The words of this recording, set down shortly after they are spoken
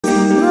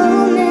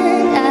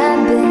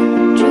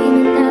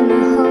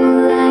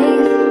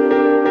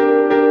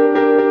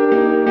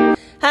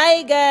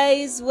Hi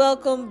guys,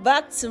 welcome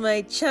back to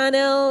my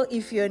channel.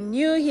 If you're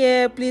new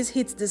here, please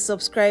hit the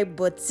subscribe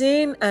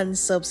button and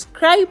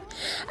subscribe.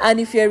 And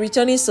if you're a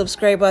returning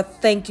subscriber,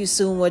 thank you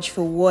so much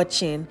for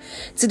watching.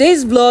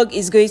 Today's vlog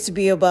is going to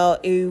be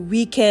about a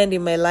weekend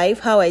in my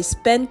life, how I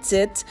spent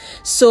it.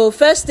 So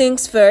first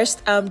things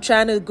first, I'm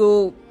trying to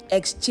go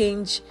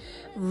exchange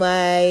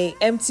my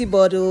empty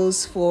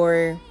bottles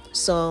for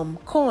some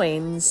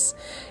coins.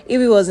 If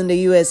it was in the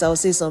US, I would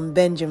say some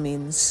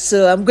Benjamins.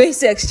 So I'm going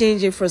to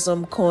exchange it for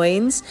some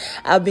coins.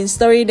 I've been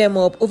storing them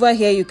up. Over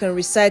here, you can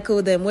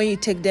recycle them. When you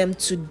take them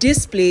to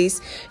this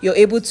place, you're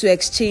able to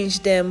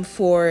exchange them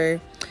for a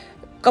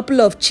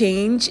couple of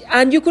change.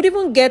 And you could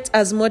even get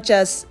as much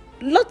as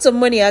lots of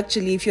money,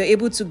 actually, if you're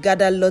able to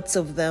gather lots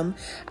of them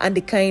and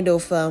the kind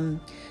of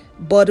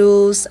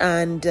bottles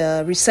and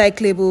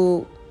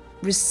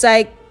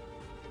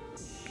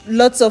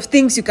lots of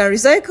things you can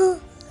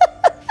recycle.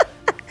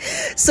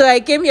 So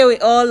I came here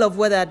with all of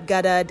what I'd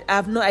gathered.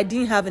 I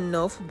didn't have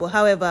enough, but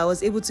however, I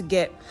was able to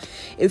get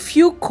a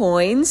few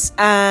coins,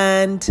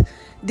 and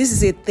this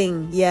is a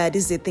thing. Yeah,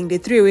 this is a thing. They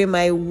threw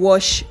away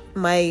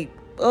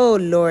oh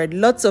Lord,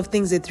 lots of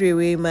things they threw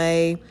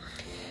away.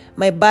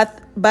 My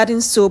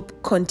bathing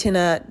soap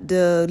container,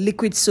 the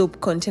liquid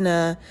soap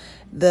container,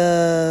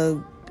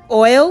 the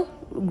oil,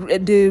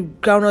 the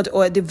groundnut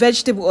oil, the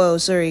vegetable oil,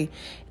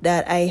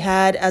 that I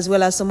had, as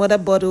well as some other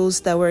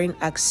bottles that weren't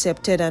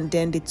accepted, and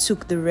then they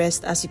took the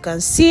rest. As you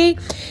can see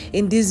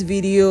in this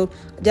video,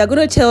 they're going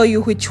to tell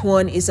you which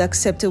one is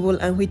acceptable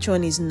and which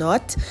one is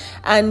not,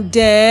 and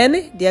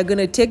then they're going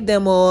to take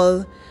them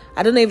all.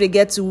 I don't know if they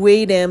get to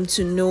weigh them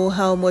to know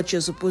how much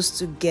you're supposed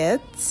to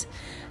get.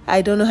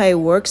 I don't know how it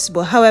works,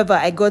 but however,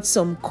 I got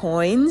some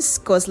coins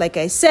because, like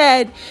I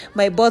said,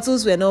 my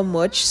bottles were not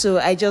much, so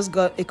I just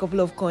got a couple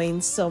of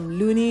coins, some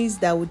loonies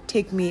that would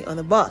take me on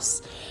the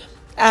bus.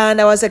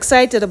 And I was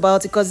excited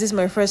about it because this is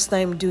my first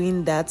time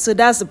doing that. So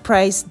that's the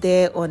price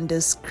there on the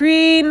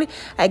screen.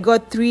 I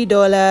got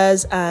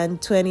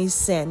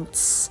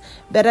 $3.20.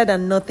 Better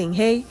than nothing,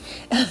 hey?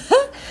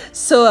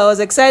 So I was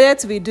excited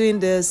to be doing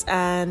this,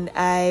 and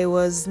I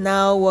was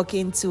now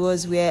walking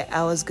towards where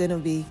I'll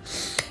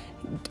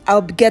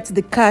get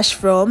the cash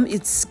from.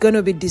 It's going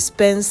to be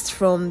dispensed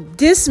from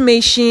this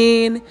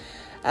machine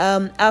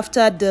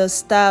after the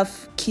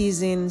staff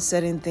keys in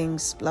certain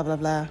things, blah blah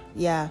blah.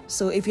 Yeah,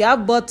 so if you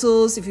have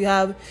bottles, if you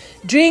have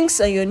drinks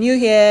and you're new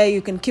here,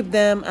 you can keep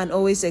them and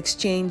always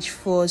exchange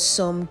for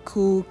some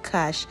cool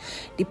cash.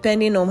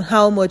 Depending on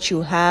how much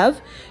you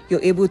have,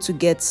 you're able to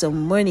get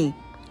some money.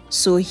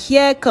 So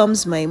here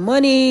comes my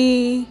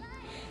money.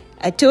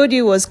 I told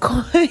you it was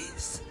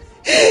coins.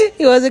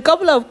 It was a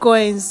couple of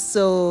coins.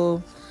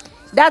 So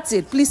that's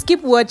it. Please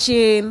keep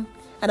watching,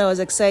 and I was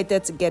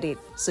excited to get it.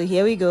 So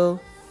here we go.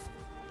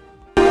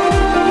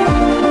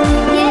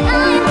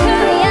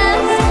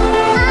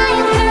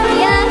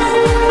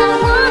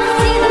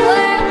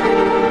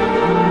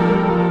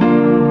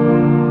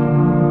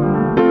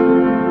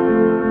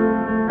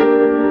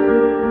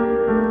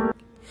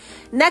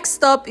 Next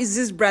stop is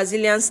this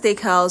Brazilian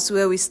steakhouse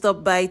where we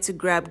stopped by to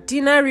grab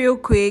dinner real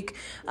quick.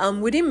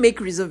 We didn't make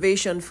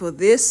reservation for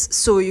this,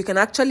 so you can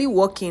actually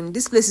walk in.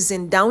 This place is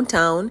in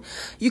downtown.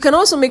 You can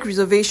also make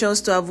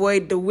reservations to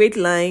avoid the wait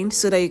line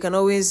so that you can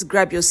always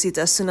grab your seat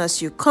as soon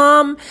as you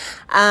come.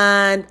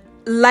 And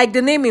like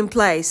the name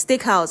implies,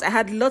 steakhouse. I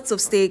had lots of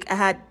steak. I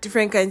had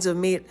different kinds of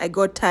meat. I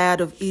got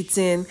tired of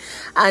eating.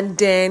 And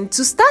then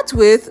to start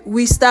with,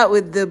 we start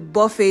with the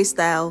buffet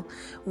style,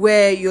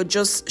 where you're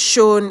just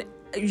shown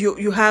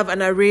you have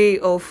an array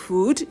of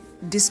food,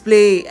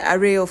 display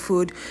array of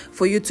food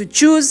for you to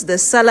choose. The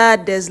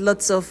salad, there's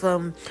lots of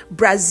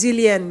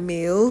Brazilian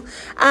meal,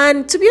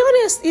 and to be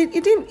honest,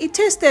 it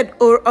tasted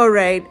all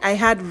right. I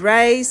had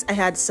rice, I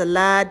had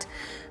salad,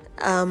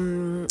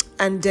 and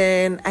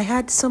then I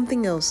had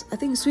something else, I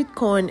think sweet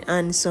corn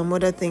and some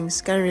other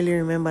things. Can't really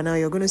remember now.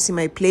 You're going to see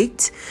my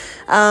plate.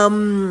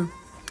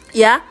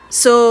 Yeah,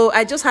 so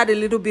I just had a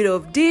little bit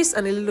of this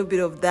and a little bit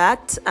of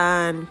that,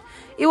 and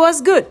it was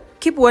good.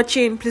 Keep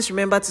watching. Please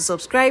remember to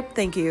subscribe.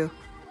 Thank you.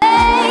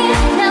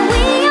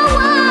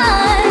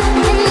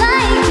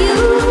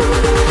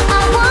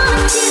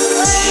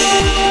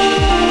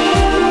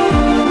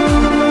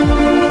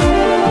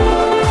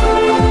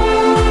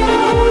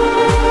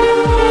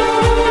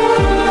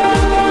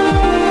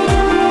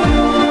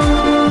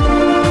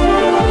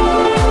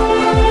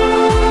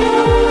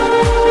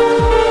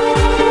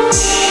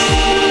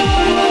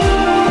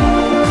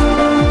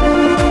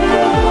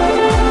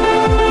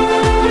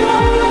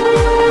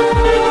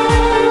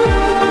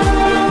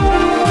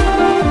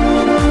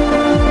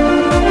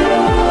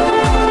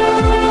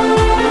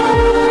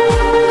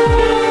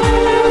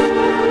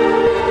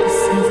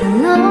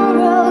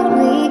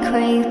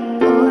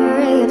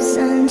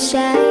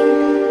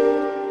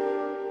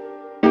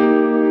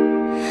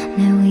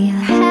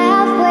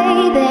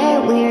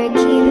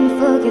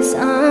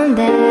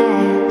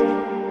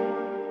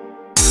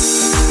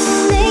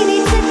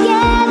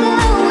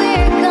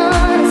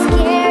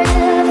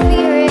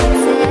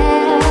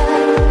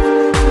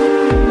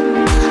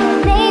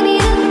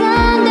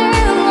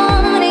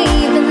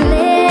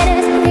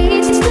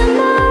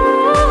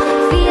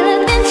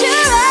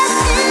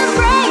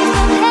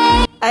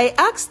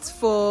 asked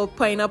for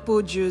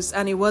pineapple juice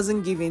and it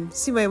wasn't given.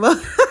 See my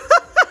mouth.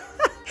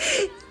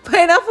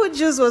 Pineapple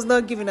juice was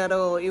not given at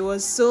all. It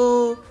was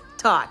so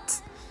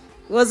tart.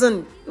 It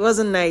wasn't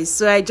nice.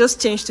 So I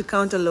just changed to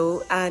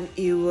Counterlow and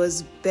it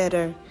was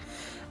better.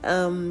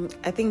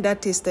 I think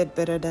that tasted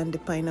better than the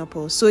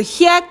pineapple. So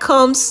here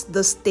comes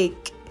the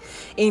steak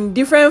in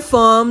different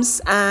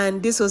forms,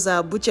 and this was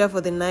our butcher for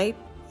the night.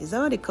 Is that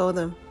what they call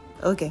them?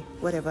 Okay,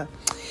 whatever.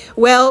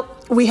 Well,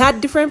 we had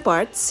different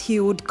parts. He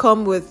would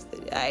come with,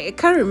 I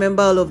can't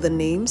remember all of the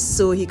names,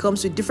 so he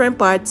comes with different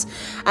parts,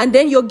 and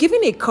then you're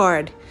given a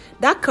card.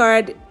 That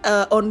card,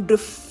 on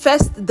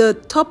the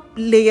top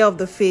layer of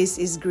the face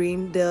is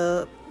green,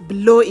 the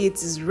below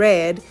it is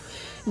red.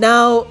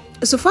 Now,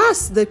 so far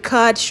as the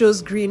card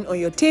shows green on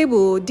your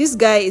table, this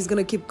guy is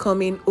going to keep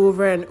coming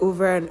over and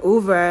over and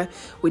over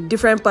with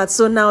different parts.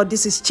 So now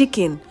this is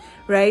chicken,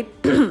 right?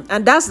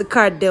 And that's the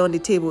card there on the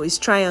table. It's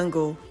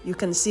triangle. You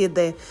can see it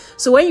there.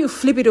 So when you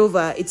flip it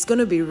over, it's going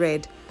to be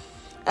red.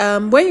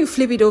 When you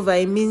flip it over,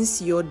 it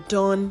means you're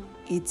done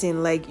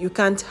eating. Like, you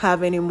can't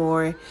have any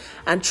more.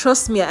 And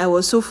trust me, I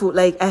was so full.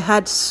 Like, I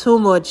had so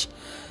much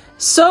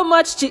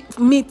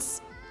meat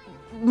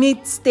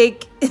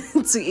steak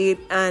to eat,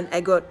 and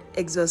I got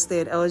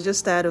exhausted. I was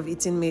just tired of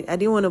eating meat. I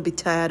didn't want to be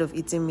tired of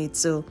eating meat,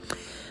 so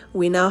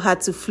we now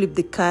had to flip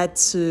the card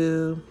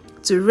to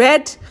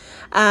red.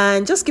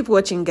 And just keep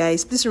watching,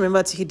 guys. Please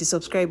remember to hit the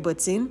subscribe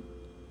button.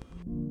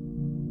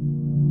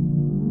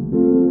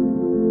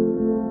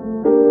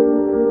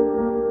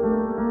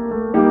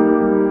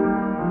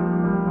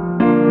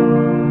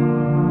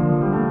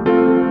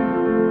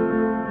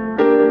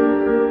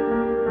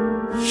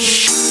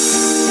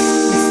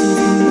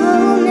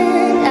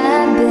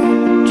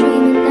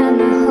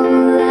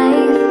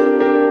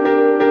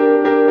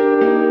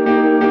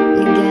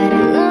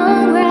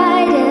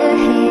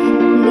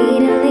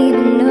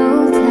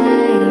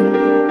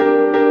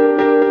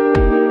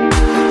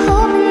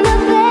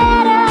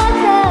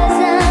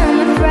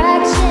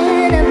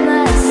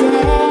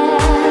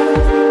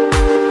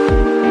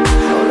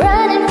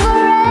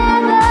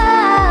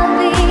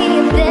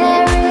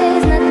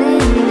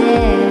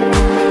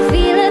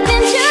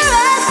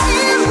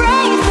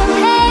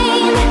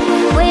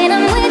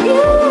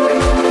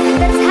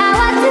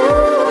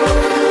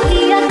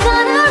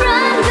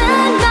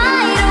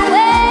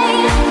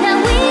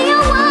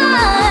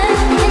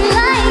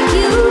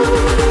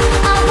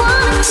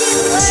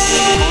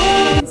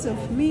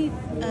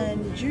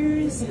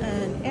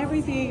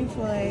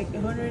 For like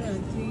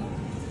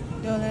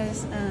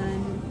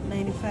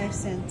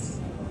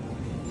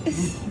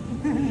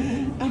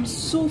 $103.95. I'm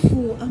so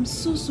full. I'm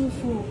so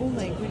full. Oh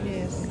my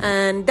goodness.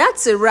 And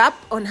that's a wrap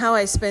on how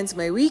I spent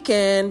my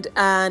weekend,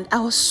 and I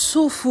was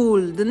so full.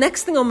 The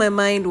next thing on my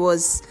mind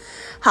was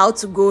how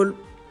to go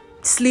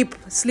sleep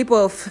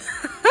off.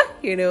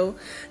 You know.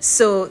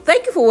 So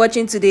thank you for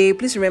watching today.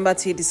 Please remember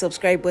to hit the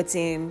subscribe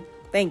button.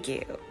 Thank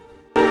you.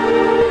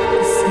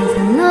 This is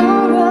a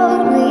long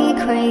road we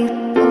crave,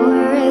 for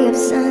a ray of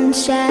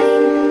sunshine.